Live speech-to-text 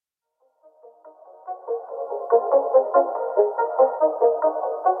Hey,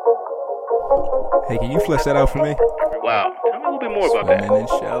 can you flesh that out for me? Wow. Tell me a little bit more about that. Swimming in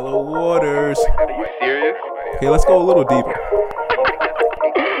shallow waters. Are you serious? Okay, let's go a little deeper.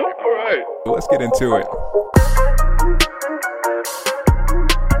 All right. Let's get into it.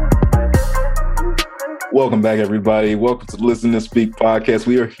 Welcome back, everybody. Welcome to the Listen to Speak podcast.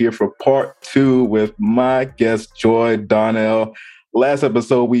 We are here for part 2 with my guest, Joy Donnell. Last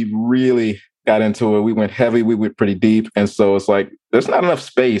episode, we really got into it. We went heavy. We went pretty deep. And so it's like, there's not enough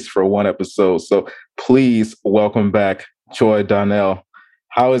space for one episode. So please welcome back, Joy Donnell.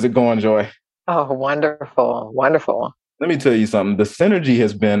 How is it going, Joy? Oh, wonderful. Wonderful. Let me tell you something. The synergy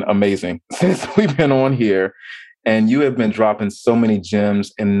has been amazing since we've been on here. And you have been dropping so many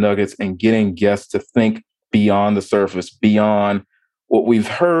gems and nuggets and getting guests to think beyond the surface, beyond what we've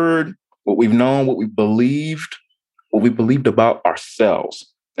heard, what we've known, what we believed about ourselves.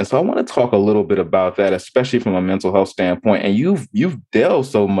 And so I want to talk a little bit about that, especially from a mental health standpoint. And you've delved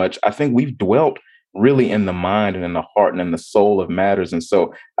so much. I think we've dwelt really in the mind and in the heart and in the soul of matters. And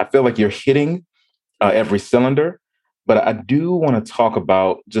so I feel like you're hitting every cylinder. But I do want to talk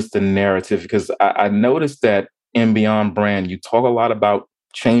about just the narrative, because I noticed that in Beyond Brand, you talk a lot about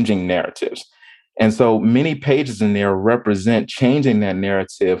changing narratives. And so many pages in there represent changing that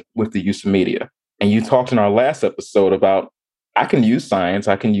narrative with the use of media. And you talked in our last episode about, I can use science,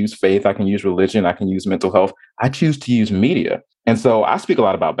 I can use faith, I can use religion, I can use mental health. I choose to use media. And so I speak a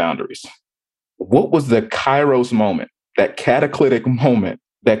lot about boundaries. What was the Kairos moment, that cataclysmic moment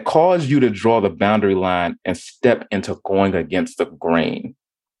that caused you to draw the boundary line and step into going against the grain?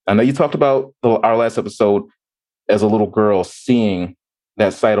 I know you talked about our last episode as a little girl seeing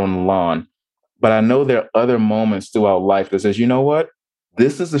that sight on the lawn, but I know there are other moments throughout life that says, you know what?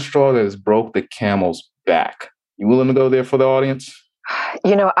 This is the straw that has broke the camel's back. You willing to go there for the audience?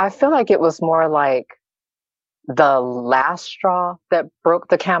 You know, I feel like it was more like the last straw that broke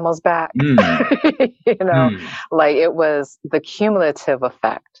the camel's back. Like it was the cumulative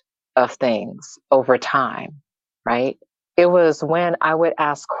effect of things over time, right? It was when I would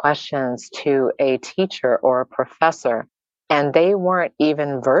ask questions to a teacher or a professor, and they weren't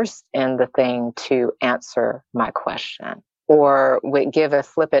even versed in the thing to answer my question, or would give a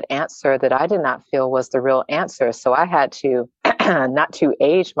flippant answer that I did not feel was the real answer. So I had to, not to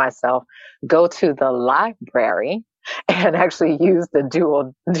age myself, go to the library and actually use the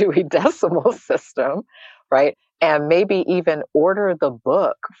Dewey Decimal System, right? And maybe even order the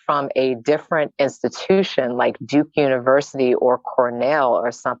book from a different institution like Duke University or Cornell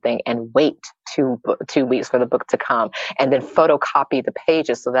or something, and wait 2 weeks for the book to come, and then photocopy the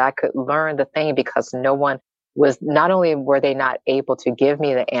pages so that I could learn the thing, because not only were they not able to give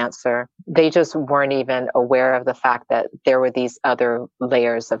me the answer, they just weren't even aware of the fact that there were these other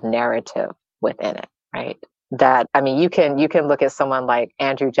layers of narrative within it, right? That, I mean, you can look at someone like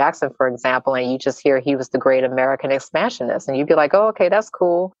Andrew Jackson, for example, and you just hear he was the great American expansionist, and you'd be like, oh, okay, that's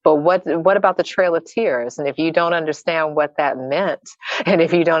cool. But what about the Trail of Tears? And if you don't understand what that meant, and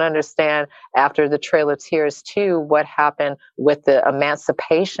if you don't understand after the Trail of Tears too, what happened with the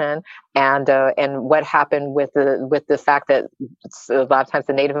emancipation and what happened with the fact that a lot of times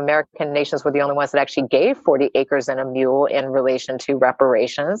the Native American nations were the only ones that actually gave 40 acres and a mule in relation to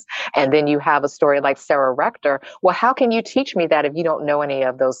reparations. And then you have a story like Sarah Rector. Well, how can you teach me that if you don't know any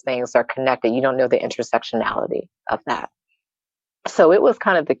of those things are connected? You don't know the intersectionality of that. So it was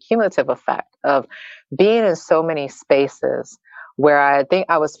kind of the cumulative effect of being in so many spaces where I think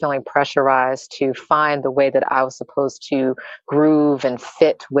I was feeling pressurized to find the way that I was supposed to groove and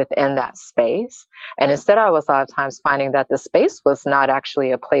fit within that space. And instead, I was a lot of times finding that the space was not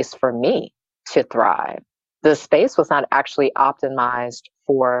actually a place for me to thrive. The space was not actually optimized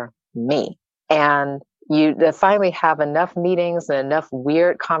for me. And you finally have enough meetings and enough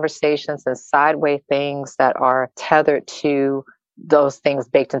weird conversations and sideway things that are tethered to those things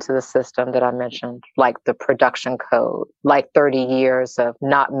baked into the system that I mentioned, like the production code, like 30 years of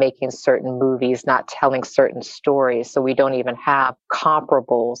not making certain movies, not telling certain stories. So we don't even have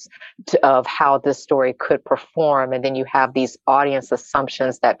comparables of how this story could perform. And then you have these audience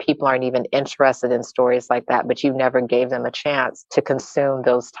assumptions that people aren't even interested in stories like that, but you never gave them a chance to consume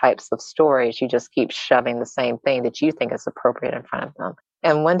those types of stories. You just keep shoving the same thing that you think is appropriate in front of them.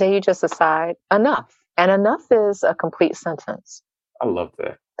 And one day you just decide enough. And enough is a complete sentence. I love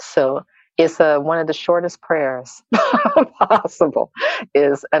that. So it's one of the shortest prayers possible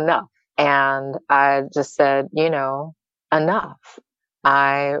is enough. And I just said, enough.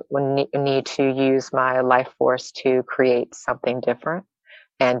 I need to use my life force to create something different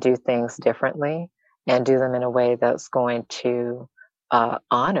and do things differently and do them in a way that's going to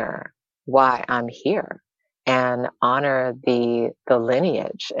honor why I'm here and honor the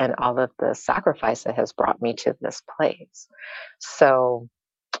lineage and all of the sacrifice that has brought me to this place. So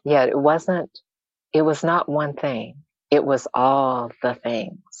yeah, it was not one thing. It was all the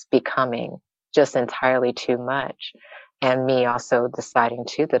things becoming just entirely too much. And me also deciding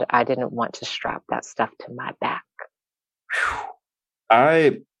too that I didn't want to strap that stuff to my back.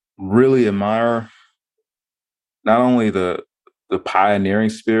 I really admire not only the pioneering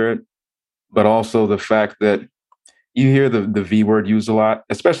spirit, but also the fact that you hear the V word used a lot,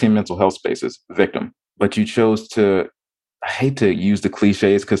 especially in mental health spaces, victim. But you chose to, I hate to use the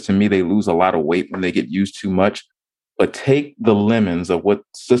cliches because to me they lose a lot of weight when they get used too much. But take the lemons of what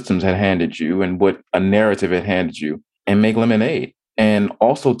systems had handed you and what a narrative had handed you and make lemonade. And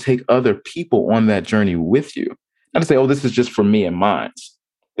also take other people on that journey with you. Not to say, oh, this is just for me and mine,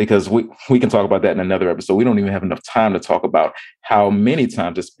 because we can talk about that in another episode. We don't even have enough time to talk about how many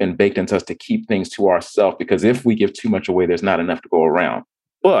times it's been baked into us to keep things to ourselves, because if we give too much away, there's not enough to go around.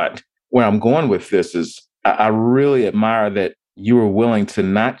 But where I'm going with this is I really admire that you were willing to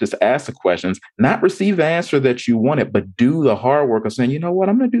not just ask the questions, not receive the answer that you wanted, but do the hard work of saying, you know what,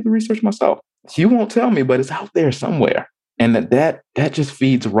 I'm going to do the research myself. You won't tell me, but it's out there somewhere. And that just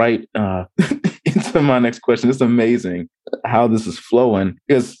feeds right into my next question. It's amazing how this is flowing,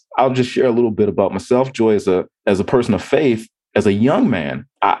 because I'll just share a little bit about myself. Joy, as a person of faith, as a young man,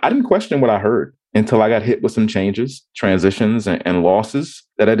 I didn't question what I heard until I got hit with some changes, transitions, and losses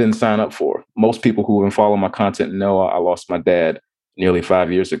that I didn't sign up for. Most people who have been following my content know I lost my dad nearly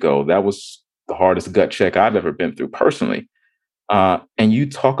 5 years ago. That was the hardest gut check I've ever been through personally. And you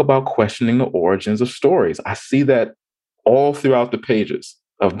talk about questioning the origins of stories. I see that all throughout the pages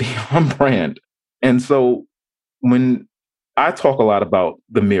of Beyond Brand. And so when I talk a lot about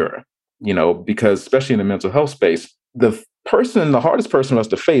the mirror, because especially in the mental health space, the hardest person for us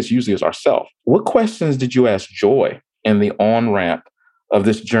to face usually is ourselves. What questions did you ask Joy in the on-ramp of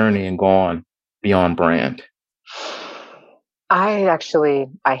this journey and gone Beyond Brand? I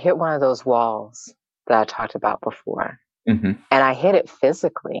hit one of those walls that I talked about before. Mm-hmm. And I hit it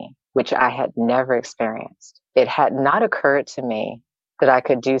physically, which I had never experienced. It had not occurred to me that I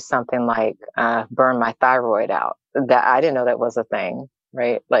could do something like burn my thyroid out. That I didn't know that was a thing,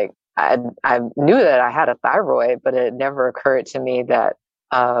 right? Like I knew that I had a thyroid, but it never occurred to me that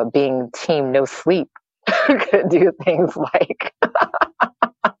being team no sleep could do things like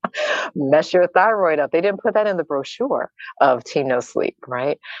mess your thyroid up. They didn't put that in the brochure of team no sleep,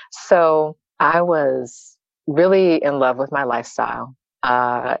 right? So I was really in love with my lifestyle.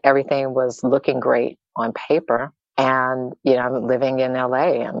 Everything was looking great on paper. And, I'm living in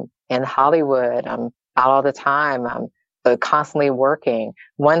LA. I'm in Hollywood. I'm out all the time. I'm constantly working.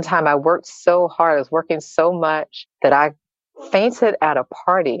 One time I worked so hard. I was working so much that I fainted at a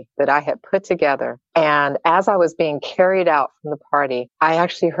party that I had put together. And as I was being carried out from the party, I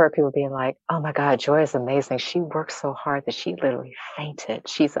actually heard people being like, oh my God, Joy is amazing. She worked so hard that she literally fainted.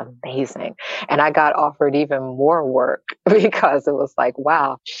 She's amazing. And I got offered even more work because it was like,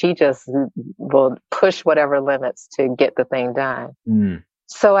 wow, she just will push whatever limits to get the thing done. Mm.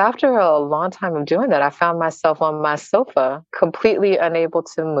 So after a long time of doing that, I found myself on my sofa, completely unable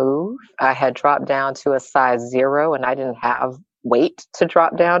to move. I had dropped down to a size 0 and I didn't have weight to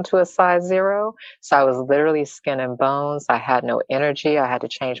drop down to a size 0. So I was literally skin and bones. I had no energy. I had to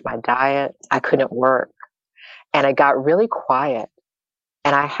change my diet. I couldn't work. And it got really quiet.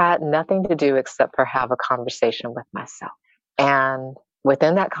 And I had nothing to do except for have a conversation with myself. And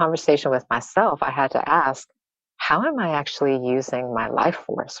within that conversation with myself, I had to ask, how am I actually using my life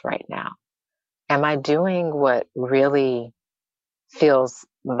force right now? Am I doing what really feels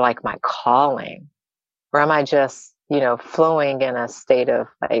like my calling? Or am I just, flowing in a state of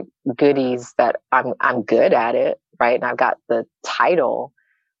like goodies that I'm good at it, right? And I've got the title,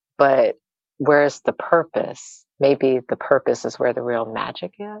 but where's the purpose? Maybe the purpose is where the real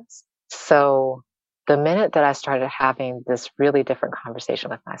magic is. So the minute that I started having this really different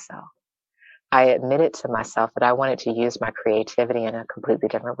conversation with myself, I admitted to myself that I wanted to use my creativity in a completely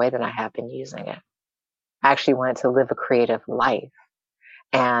different way than I have been using it. I actually wanted to live a creative life.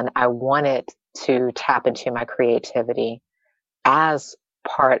 And I wanted to tap into my creativity as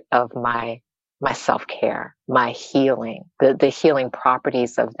part of my self-care, my healing, the healing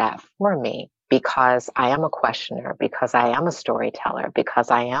properties of that for me, because I am a questioner, because I am a storyteller,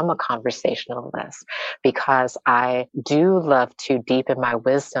 because I am a conversationalist, because I do love to deepen my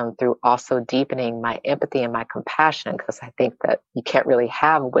wisdom through also deepening my empathy and my compassion, because I think that you can't really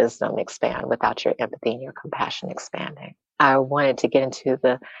have wisdom expand without your empathy and your compassion expanding. I wanted to get into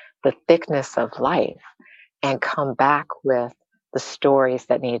the thickness of life and come back with the stories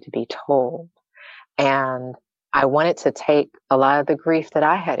that needed to be told. And I wanted to take a lot of the grief that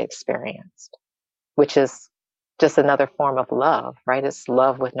I had experienced, which is just another form of love, right? It's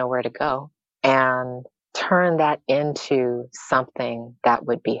love with nowhere to go, and turn that into something that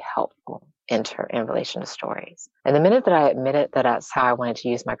would be helpful in relation to stories. And the minute that I admitted that that's how I wanted to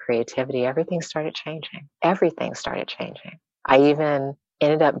use my creativity, everything started changing. Everything started changing. I even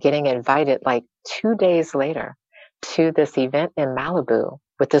ended up getting invited like 2 days later to this event in Malibu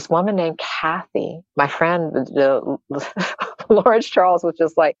with this woman named Kathy. My friend, Lawrence Charles, was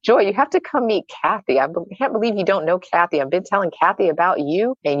just like, Joy, you have to come meet Kathy. I can't believe you don't know Kathy. I've been telling Kathy about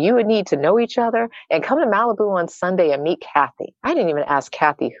you, and you would need to know each other, and come to Malibu on Sunday and meet Kathy. I didn't even ask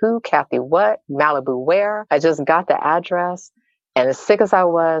Kathy who, Kathy what, Malibu where. I just got the address. And as sick as I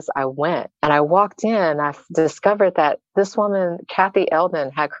was, I went and I walked in. I discovered that this woman, Kathy Eldon,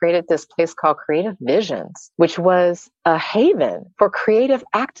 had created this place called Creative Visions, which was a haven for creative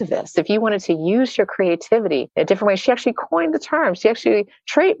activists. If you wanted to use your creativity in a different way, she actually coined the term. She actually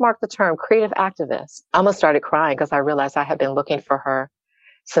trademarked the term creative activist. I almost started crying because I realized I had been looking for her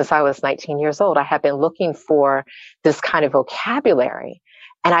since I was 19 years old. I had been looking for this kind of vocabulary,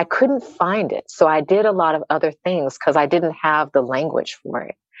 and I couldn't find it. So I did a lot of other things because I didn't have the language for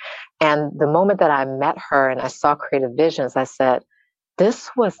it. And the moment that I met her and I saw Creative Visions, I said,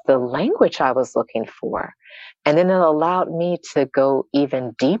 this was the language I was looking for. And then it allowed me to go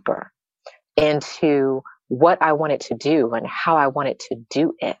even deeper into what I wanted to do and how I wanted to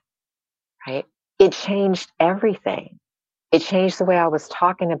do it, right? It changed everything. It changed the way I was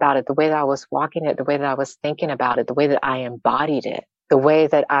talking about it, the way that I was walking it, the way that I was thinking about it, the way that I embodied it, the way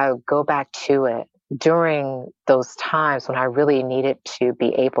that I would go back to it during those times when I really needed to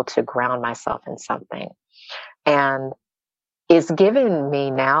be able to ground myself in something. And it's given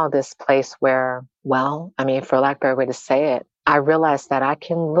me now this place where, well, I mean, for lack of a better way to say it, I realize that I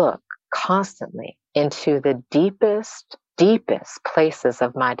can look constantly into the deepest places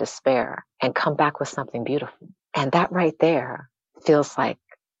of my despair and come back with something beautiful. And that right there feels like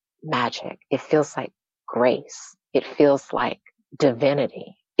magic. It feels like grace. It feels like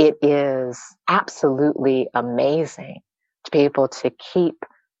divinity. It is absolutely amazing to be able to keep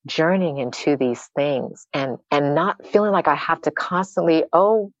journeying into these things and not feeling like I have to constantly,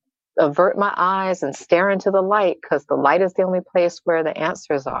 avert my eyes and stare into the light because the light is the only place where the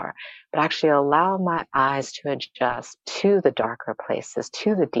answers are, but actually allow my eyes to adjust to the darker places,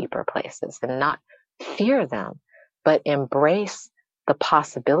 to the deeper places, and not fear them, but embrace the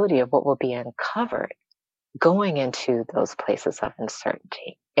possibility of what will be uncovered going into those places of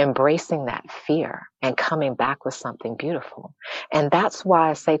uncertainty, embracing that fear and coming back with something beautiful. And that's why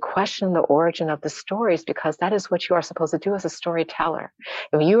I say question the origin of the stories, because that is what you are supposed to do as a storyteller.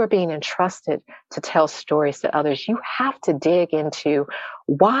 If you are being entrusted to tell stories to others, you have to dig into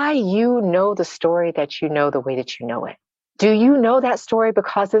why you know the story that you know the way that you know it. Do you know that story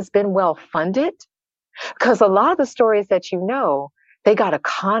because it's been well funded? Because a lot of the stories that you know, they got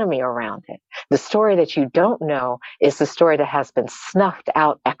economy around it. The story that you don't know is the story that has been snuffed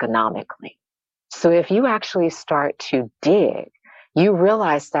out economically. So if you actually start to dig, you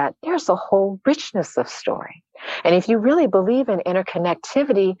realize that there's a whole richness of story. And if you really believe in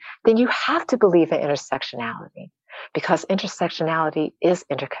interconnectivity, then you have to believe in intersectionality, because intersectionality is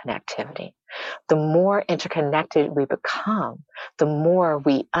interconnectivity. The more interconnected we become, the more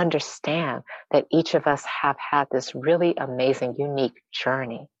we understand that each of us have had this really amazing, unique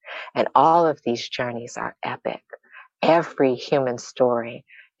journey. And all of these journeys are epic. Every human story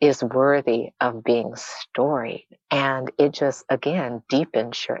is worthy of being storied. And it just, again,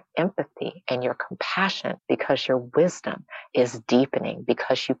 deepens your empathy and your compassion, because your wisdom is deepening,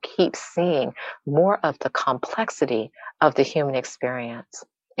 because you keep seeing more of the complexity of the human experience.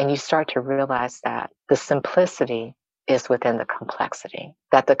 And you start to realize that the simplicity is within the complexity,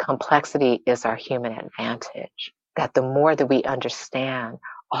 that the complexity is our human advantage, that the more that we understand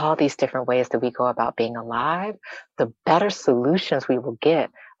all these different ways that we go about being alive, the better solutions we will get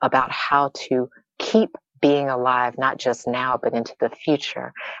about how to keep being alive, not just now, but into the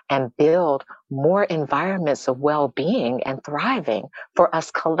future, and build more environments of well-being and thriving for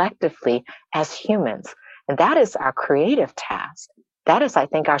us collectively as humans. And that is our creative task. That is, I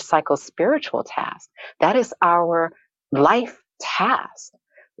think, our psycho-spiritual task. That is our life task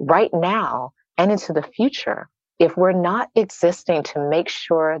right now and into the future. If we're not existing to make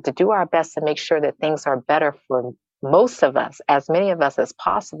sure, to do our best to make sure that things are better for most of us, as many of us as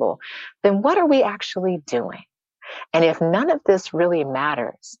possible, then what are we actually doing? And if none of this really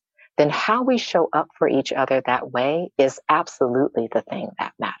matters, then how we show up for each other that way is absolutely the thing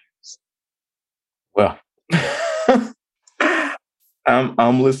that matters. Well,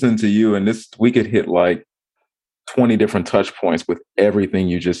 I'm listening to you, and this we could hit like 20 different touch points with everything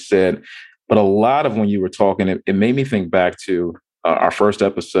you just said. But a lot of when you were talking, it made me think back to our first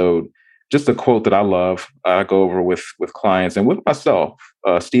episode. Just a quote that I love, I go over with clients and with myself.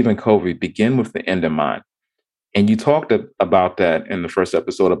 Stephen Covey, begin with the end in mind. And you talked about that in the first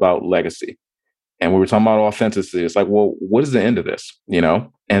episode about legacy. And we were talking about authenticity. It's like, well, what is the end of this? You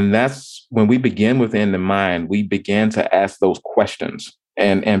know? And that's when we begin with the end in mind, we begin to ask those questions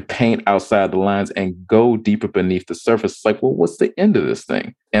and paint outside the lines and go deeper beneath the surface. It's like, well, what's the end of this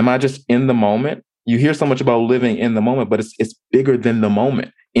thing? Am I just in the moment? You hear so much about living in the moment, but it's bigger than the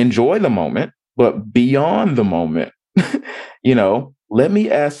moment. Enjoy the moment, but beyond the moment, let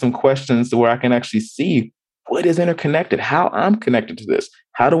me ask some questions where I can actually see what is interconnected, how I'm connected to this.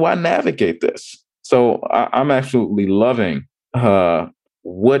 How do I navigate this? So I'm absolutely loving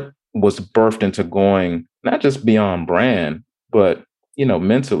what was birthed into going not just beyond brand, but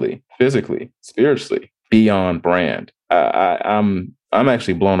mentally, physically, spiritually beyond brand. I'm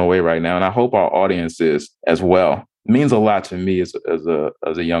actually blown away right now, and I hope our audience is as well. It means a lot to me as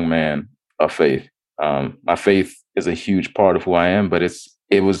a young man of faith. My faith is a huge part of who I am, but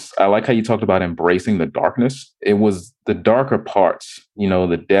I like how you talked about embracing the darkness. It was the darker parts,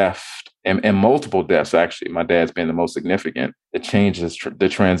 the death and multiple deaths, actually. My dad's been the most significant. The changes, the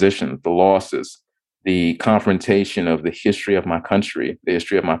transition, the losses, the confrontation of the history of my country, the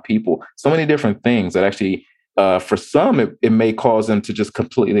history of my people, so many different things that actually, for some, it may cause them to just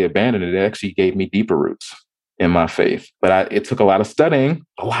completely abandon it. It actually gave me deeper roots in my faith. But it took a lot of studying,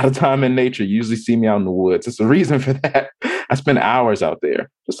 a lot of time in nature. You usually see me out in the woods. It's a reason for that. I spend hours out there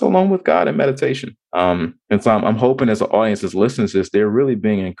just alone with God in meditation. And so I'm hoping as the audience is listening to this, they're really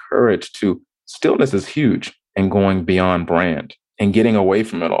being encouraged to stillness is huge and going beyond brand and getting away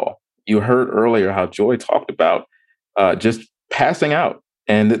from it all. You heard earlier how Joy talked about just passing out.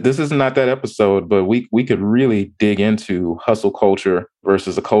 And this is not that episode, but we could really dig into hustle culture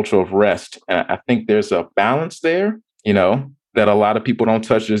versus a culture of rest. And I think there's a balance there, that a lot of people don't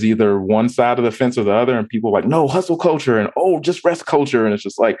touch. There's either one side of the fence or the other, and people are like, no, hustle culture and just rest culture. And it's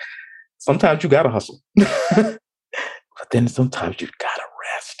just like, sometimes you got to hustle, but then sometimes you got to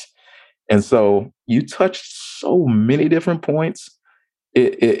rest. And so you touched so many different points.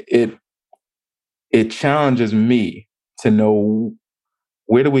 It challenges me to know,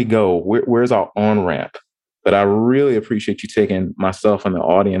 where do we go? Where's our on ramp? But I really appreciate you taking myself and the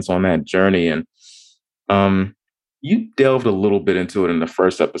audience on that journey. And you delved a little bit into it in the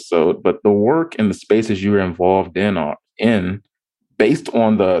first episode, but the work and the spaces you were involved in are based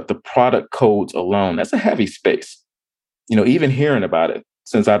on the product codes alone. That's a heavy space. Even hearing about it,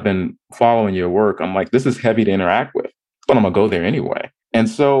 since I've been following your work, I'm like, this is heavy to interact with, but I'm gonna go there anyway. And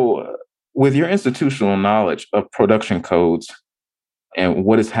so with your institutional knowledge of production codes, and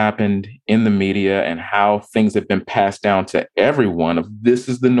what has happened in the media and how things have been passed down to everyone of this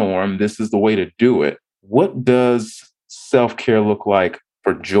is the norm, this is the way to do it. What does self-care look like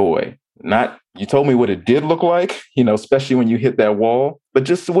for Joy? Not, you told me what it did look like, especially when you hit that wall, but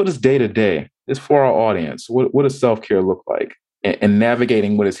just what is day to day? Just for our audience, what does self-care look like? And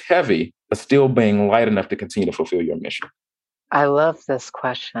navigating what is heavy, but still being light enough to continue to fulfill your mission. I love this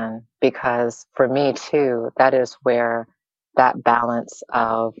question because for me too, that is where that balance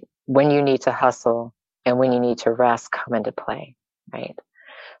of when you need to hustle and when you need to rest come into play, right?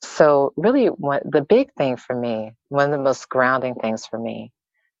 So really the big thing for me, one of the most grounding things for me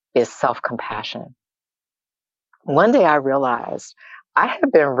is self-compassion. One day I realized I had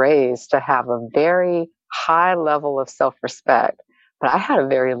been raised to have a very high level of self-respect, but I had a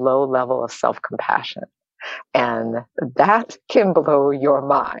very low level of self-compassion. And that can blow your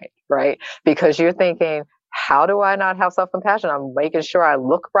mind, right? Because you're thinking, how do I not have self-compassion? I'm making sure I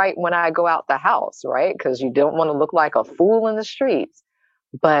look right when I go out the house, right? Because you don't want to look like a fool in the streets.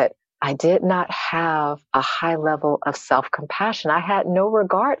 But I did not have a high level of self-compassion. I had no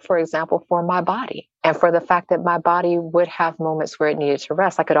regard, for example, for my body and for the fact that my body would have moments where it needed to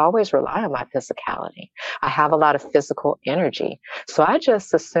rest. I could always rely on my physicality. I have a lot of physical energy. So I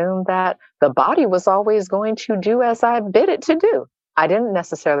just assumed that the body was always going to do as I bid it to do. I didn't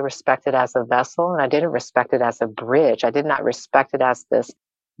necessarily respect it as a vessel, and I didn't respect it as a bridge. I did not respect it as this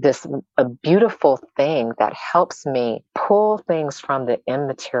a beautiful thing that helps me pull things from the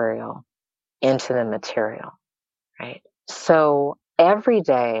immaterial into the material, right? So every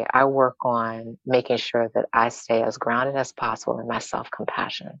day I work on making sure that I stay as grounded as possible in my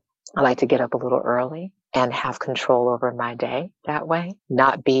self-compassion. I like to get up a little early and have control over my day that way,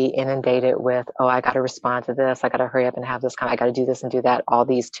 not be inundated with, oh, I got to respond to this. I got to hurry up and have this I got to do this and do that, all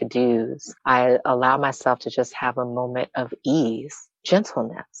these to-dos. I allow myself to just have a moment of ease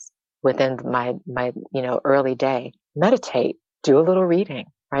gentleness within my early day. Meditate, do a little reading,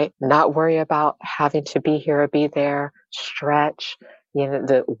 right? Not worry about having to be here or be there. Stretch,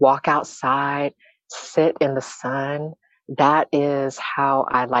 the walk outside, sit in the sun. That is how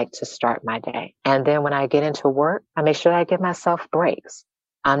I like to start my day. And then when I get into work, I make sure I give myself breaks.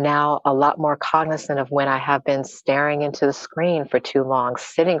 I'm now a lot more cognizant of when I have been staring into the screen for too long,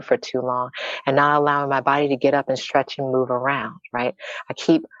 sitting for too long, and not allowing my body to get up and stretch and move around, right? I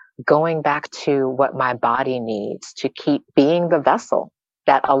keep going back to what my body needs to keep being the vessel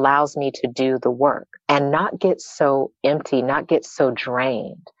that allows me to do the work and not get so empty, not get so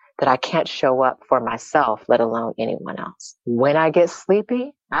drained that I can't show up for myself, let alone anyone else. When I get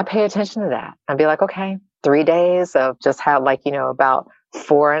sleepy, I pay attention to that and be like, okay, 3 days of just have about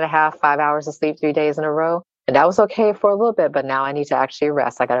 4.5, 5 hours of sleep 3 days in a row. And that was okay for a little bit, but now I need to actually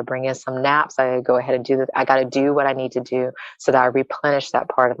rest. I got to bring in some naps. I got to go ahead and do that. I got to do what I need to do so that I replenish that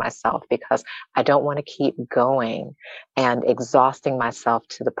part of myself, because I don't want to keep going and exhausting myself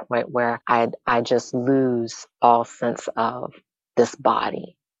to the point where I just lose all sense of this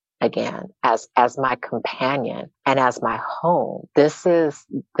body again as my companion and as my home. This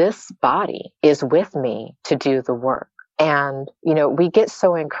body is with me to do the work. And, we get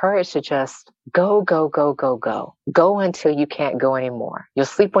so encouraged to just go, go, go, go, go. Go until you can't go anymore. You'll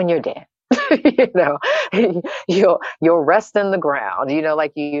sleep when you're dead. You'll rest in the ground.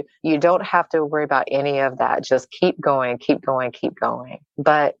 You don't have to worry about any of that. Just keep going, keep going, keep going.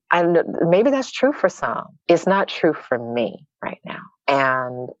 But maybe that's true for some. It's not true for me right now.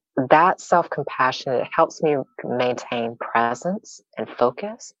 And that self-compassion, it helps me maintain presence and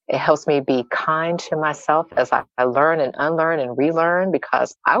focus. It helps me be kind to myself as I learn and unlearn and relearn,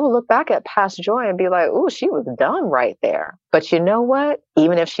 because I will look back at past joy and be like, ooh, she was dumb right there. But you know what?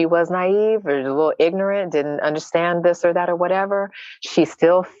 Even if she was naive or a little ignorant, didn't understand this or that or whatever, she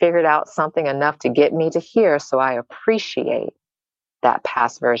still figured out something enough to get me to here. So I appreciate that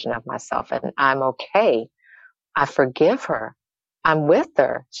past version of myself, and I'm okay. I forgive her. I'm with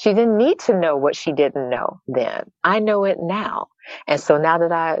her. She didn't need to know what she didn't know then. I know it now. And so now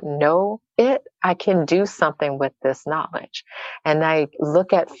that I know it, I can do something with this knowledge. And I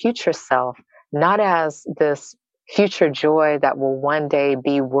look at future self not as this future joy that will one day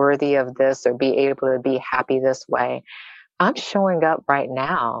be worthy of this or be able to be happy this way. I'm showing up right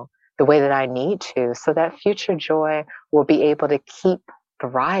now the way that I need to, so that future joy will be able to keep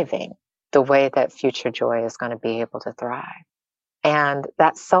thriving the way that future joy is going to be able to thrive. And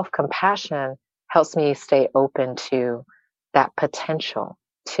that self-compassion helps me stay open to that potential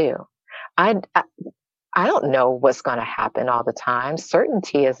too. I don't know what's going to happen all the time.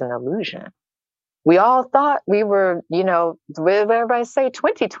 Certainty is an illusion. We all thought we were, with everybody say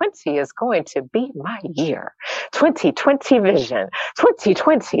 2020 is going to be my year. 2020 vision.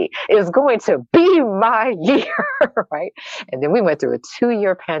 2020 is going to be my year, right? And then we went through a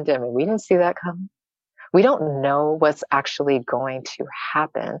 2-year pandemic. We didn't see that coming. We don't know what's actually going to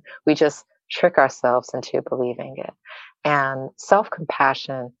happen. We just trick ourselves into believing it. And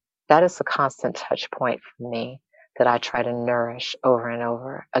self-compassion, that is a constant touch point for me that I try to nourish over and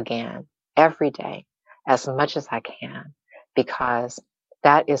over again, every day, as much as I can, because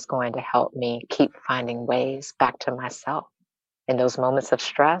that is going to help me keep finding ways back to myself in those moments of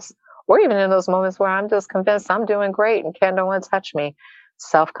stress, or even in those moments where I'm just convinced I'm doing great and can't no one touch me.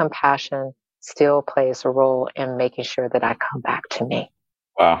 Self-compassion still plays a role in making sure that I come back to me.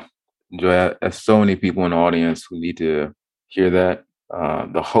 Wow. Joy, there's so many people in the audience who need to hear that.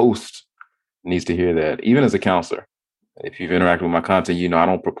 The host needs to hear that, even as a counselor. If you've interacted with my content, I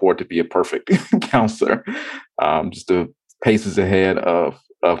don't purport to be a perfect counselor. Just the paces ahead of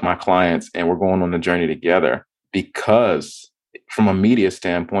my clients, and we're going on the journey together. Because from a media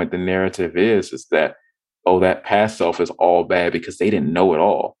standpoint, the narrative is that, that past self is all bad because they didn't know it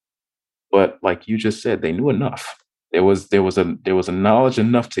all. But like you just said, they knew enough. There was a knowledge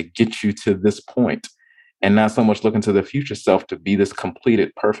enough to get you to this point, and not so much looking to the future self to be this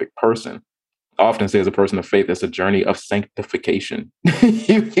completed, perfect person. I often say, as a person of faith, it's a journey of sanctification.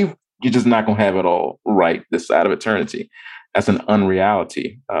 You're just not going to have it all right this side of eternity. That's an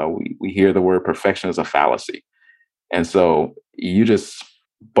unreality. We hear the word perfection as a fallacy. And so you just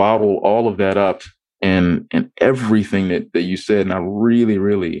bottle all of that up in everything that you said. And I really,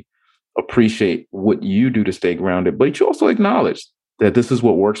 really appreciate what you do to stay grounded, but you also acknowledge that this is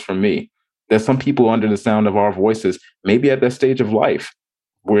what works for me. There's some people under the sound of our voices, maybe at that stage of life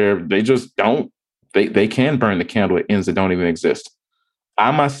where they just they can burn the candle at ends that don't even exist.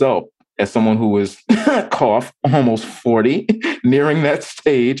 I myself, as someone who is cough, almost 40, nearing that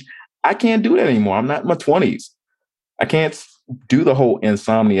stage, I can't do that anymore. I'm not in my 20s. I can't do the whole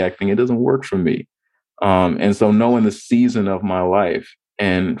insomniac thing. It doesn't work for me. And so knowing the season of my life,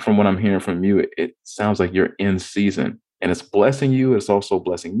 and from what I'm hearing from you, it sounds like you're in season and it's blessing you. It's also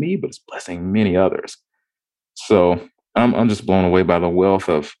blessing me, but it's blessing many others. So I'm just blown away by the wealth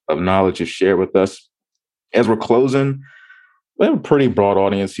of knowledge you shared with us. As we're closing, we have a pretty broad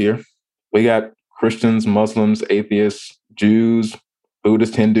audience here. We got Christians, Muslims, atheists, Jews,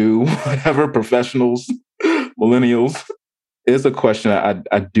 Buddhist, Hindu, whatever, professionals, millennials. Is a question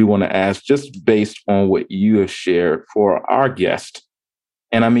I do want to ask just based on what you have shared for our guest.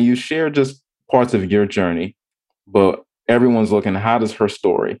 And I mean, you share just parts of your journey, but everyone's looking, how does her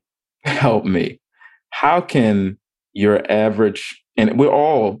story help me? How can your average, and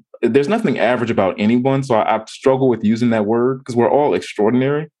there's nothing average about anyone. So I struggle with using that word because we're all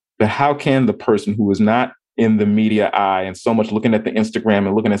extraordinary. But how can the person who is not in the media eye and so much looking at the Instagram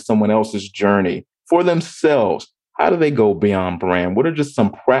and looking at someone else's journey for themselves, how do they go beyond brand? What are just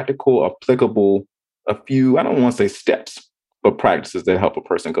some practical, applicable, a few, I don't want to say steps, but practices that help a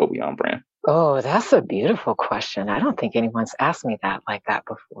person go beyond brand? Oh, that's a beautiful question. I don't think anyone's asked me that like that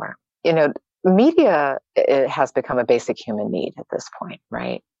before. You know, media, it has become a basic human need at this point,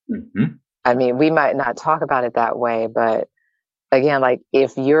 right? Mm-hmm. I mean, we might not talk about it that way, but again, like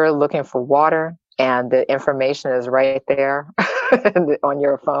if you're looking for water and the information is right there on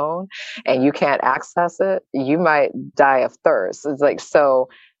your phone and you can't access it, you might die of thirst. It's like, so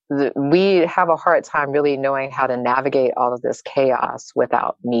we have a hard time really knowing how to navigate all of this chaos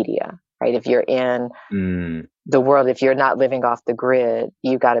without media, right? If you're in the world, if you're not living off the grid,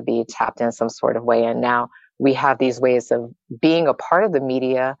 you got to be tapped in some sort of way. And now we have these ways of being a part of the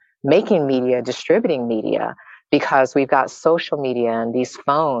media, making media, distributing media, because we've got social media and these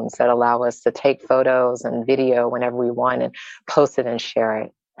phones that allow us to take photos and video whenever we want and post it and share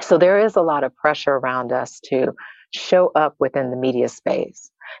it. So there is a lot of pressure around us to show up within the media space.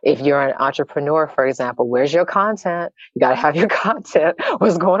 If you're an entrepreneur, for example, where's your content? You got to have your content.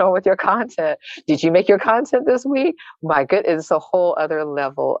 What's going on with your content? Did you make your content this week? My goodness, it's a whole other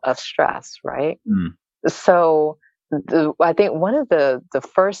level of stress, right? So I think one of the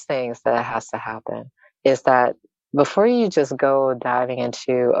first things that has to happen is that before you just go diving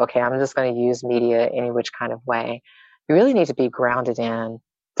into, okay, I'm just going to use media any which kind of way, you really need to be grounded in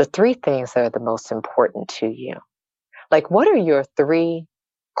the three things that are the most important to you. Like, what are your three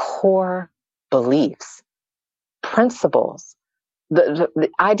core beliefs, principles, the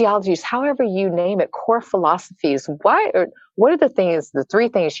ideologies, however you name it, core philosophies? What are the three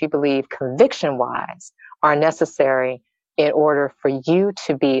things you believe conviction wise are necessary in order for you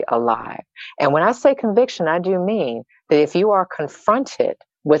to be alive? And when I say conviction, I do mean that if you are confronted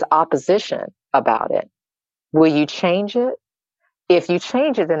with opposition about it, will you change it? If you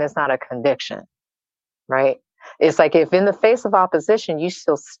change it, then it's not a conviction, right? It's like if in the face of opposition, you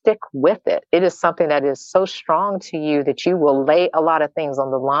still stick with it. It is something that is so strong to you that you will lay a lot of things on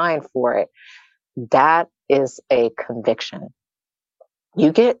the line for it. That is a conviction.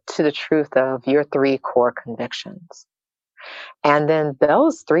 You get to the truth of your three core convictions. And then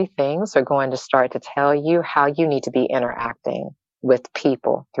those three things are going to start to tell you how you need to be interacting with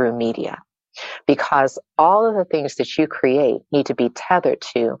people through media. Because all of the things that you create need to be tethered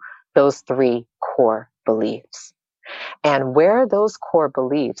to those three core beliefs. And where those core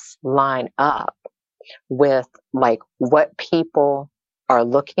beliefs line up with like what people are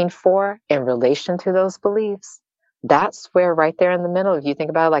looking for in relation to those beliefs, that's where right there in the middle, if you think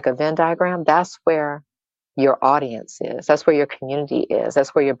about it like a Venn diagram, that's where your audience is. That's where your community is.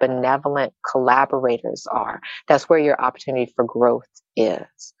 That's where your benevolent collaborators are. That's where your opportunity for growth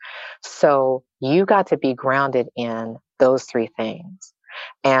is. So you got to be grounded in those three things.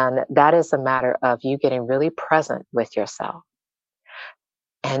 And that is a matter of you getting really present with yourself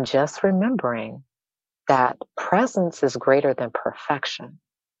and just remembering that presence is greater than perfection.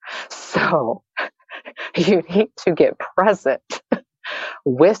 So you need to get present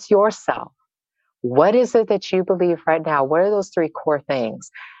with yourself. What is it that you believe right now? What are those three core things?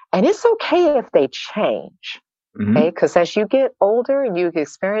 And it's okay if they change, okay? Because as you get older and you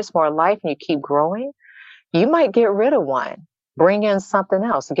experience more life and you keep growing, you might get rid of one, bring in something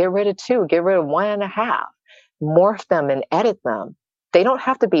else, get rid of two, get rid of 1.5, morph them and edit them. They don't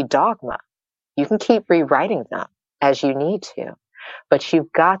have to be dogma. You can keep rewriting them as you need to, but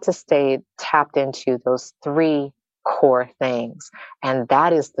you've got to stay tapped into those three core things. And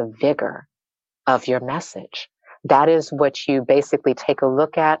that is the vigor of your message. That is what you basically take a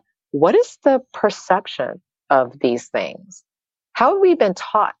look at. What is the perception of these things? How have we been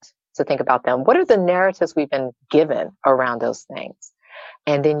taught to think about them? What are the narratives we've been given around those things?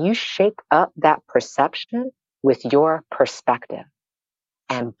 And then you shake up that perception with your perspective.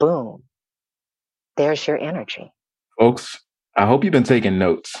 And boom, there's your energy. Folks, I hope you've been taking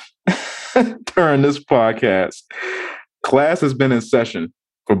notes during this podcast. Class has been in session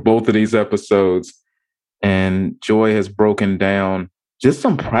for both of these episodes, and Joy has broken down just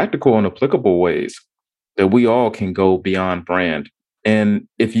some practical and applicable ways that we all can go beyond brand. And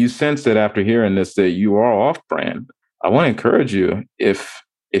if you sense that after hearing this that you are off brand, I want to encourage you, if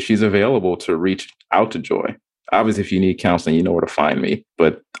she's available, to reach out to Joy. Obviously, if you need counseling, you know where to find me.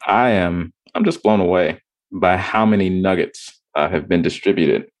 But I'm just blown away by how many nuggets have been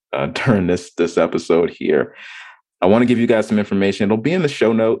distributed during this episode here. I want to give you guys some information. It'll be in the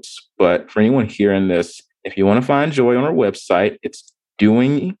show notes, but for anyone hearing this, if you want to find Joy on our website, it's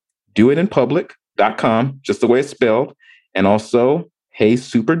doitinpublic.com, just the way it's spelled, and also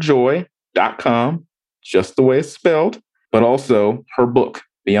heysuperjoy.com, just the way it's spelled. But also her book,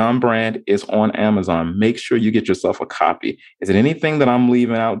 Beyond Brand, is on Amazon. Make sure you get yourself a copy. Is it anything that I'm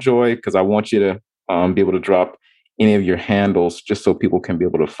leaving out, Joy? Because I want you to be able to drop any of your handles just so people can be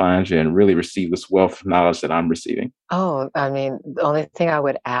able to find you and really receive this wealth of knowledge that I'm receiving. Oh, I mean, the only thing I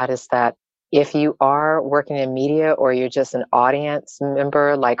would add is that if you are working in media or you're just an audience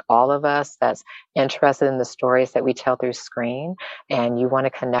member like all of us that's interested in the stories that we tell through screen, and you want to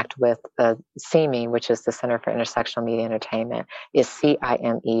connect with CIME, which is the Center for Intersectional Media Entertainment, is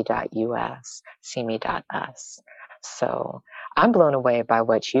CIME.us, CIME.us. So I'm blown away by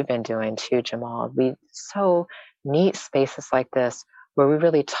what you've been doing too, Jamal. We so need spaces like this where we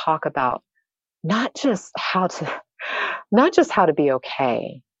really talk about not just how to be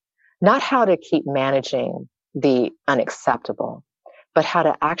okay, not how to keep managing the unacceptable, but how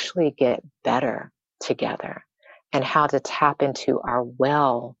to actually get better together and how to tap into our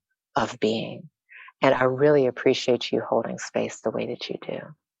well of being. And I really appreciate you holding space the way that you do.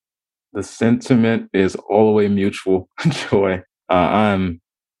 The sentiment is all the way mutual, Joy. I'm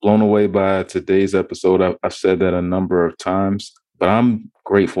blown away by today's episode. I've said that a number of times, but I'm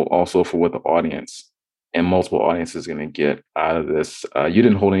grateful also for what the audience and multiple audiences are going to get out of this. You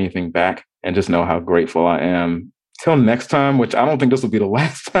didn't hold anything back, and just know how grateful I am. Till next time, which I don't think this will be the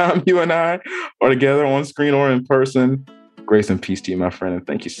last time you and I are together on screen or in person. Grace and peace to you, my friend, and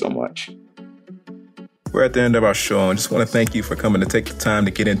thank you so much. We're at the end of our show, and just want to thank you for coming to take the time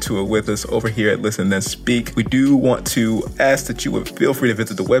to get into it with us over here at Listen Then Speak. We do want to ask that you would feel free to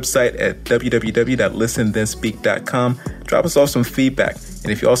visit the website at www.listenthenspeak.com. Drop us off some feedback.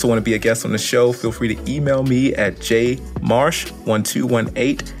 And if you also want to be a guest on the show, feel free to email me at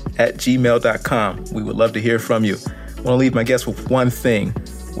jmarsh1218@gmail.com. We would love to hear from you. I want to leave my guests with one thing.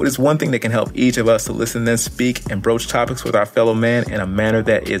 What is one thing that can help each of us to listen, then speak, and broach topics with our fellow man in a manner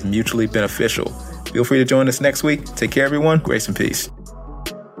that is mutually beneficial? Feel free to join us next week. Take care, everyone. Grace and peace.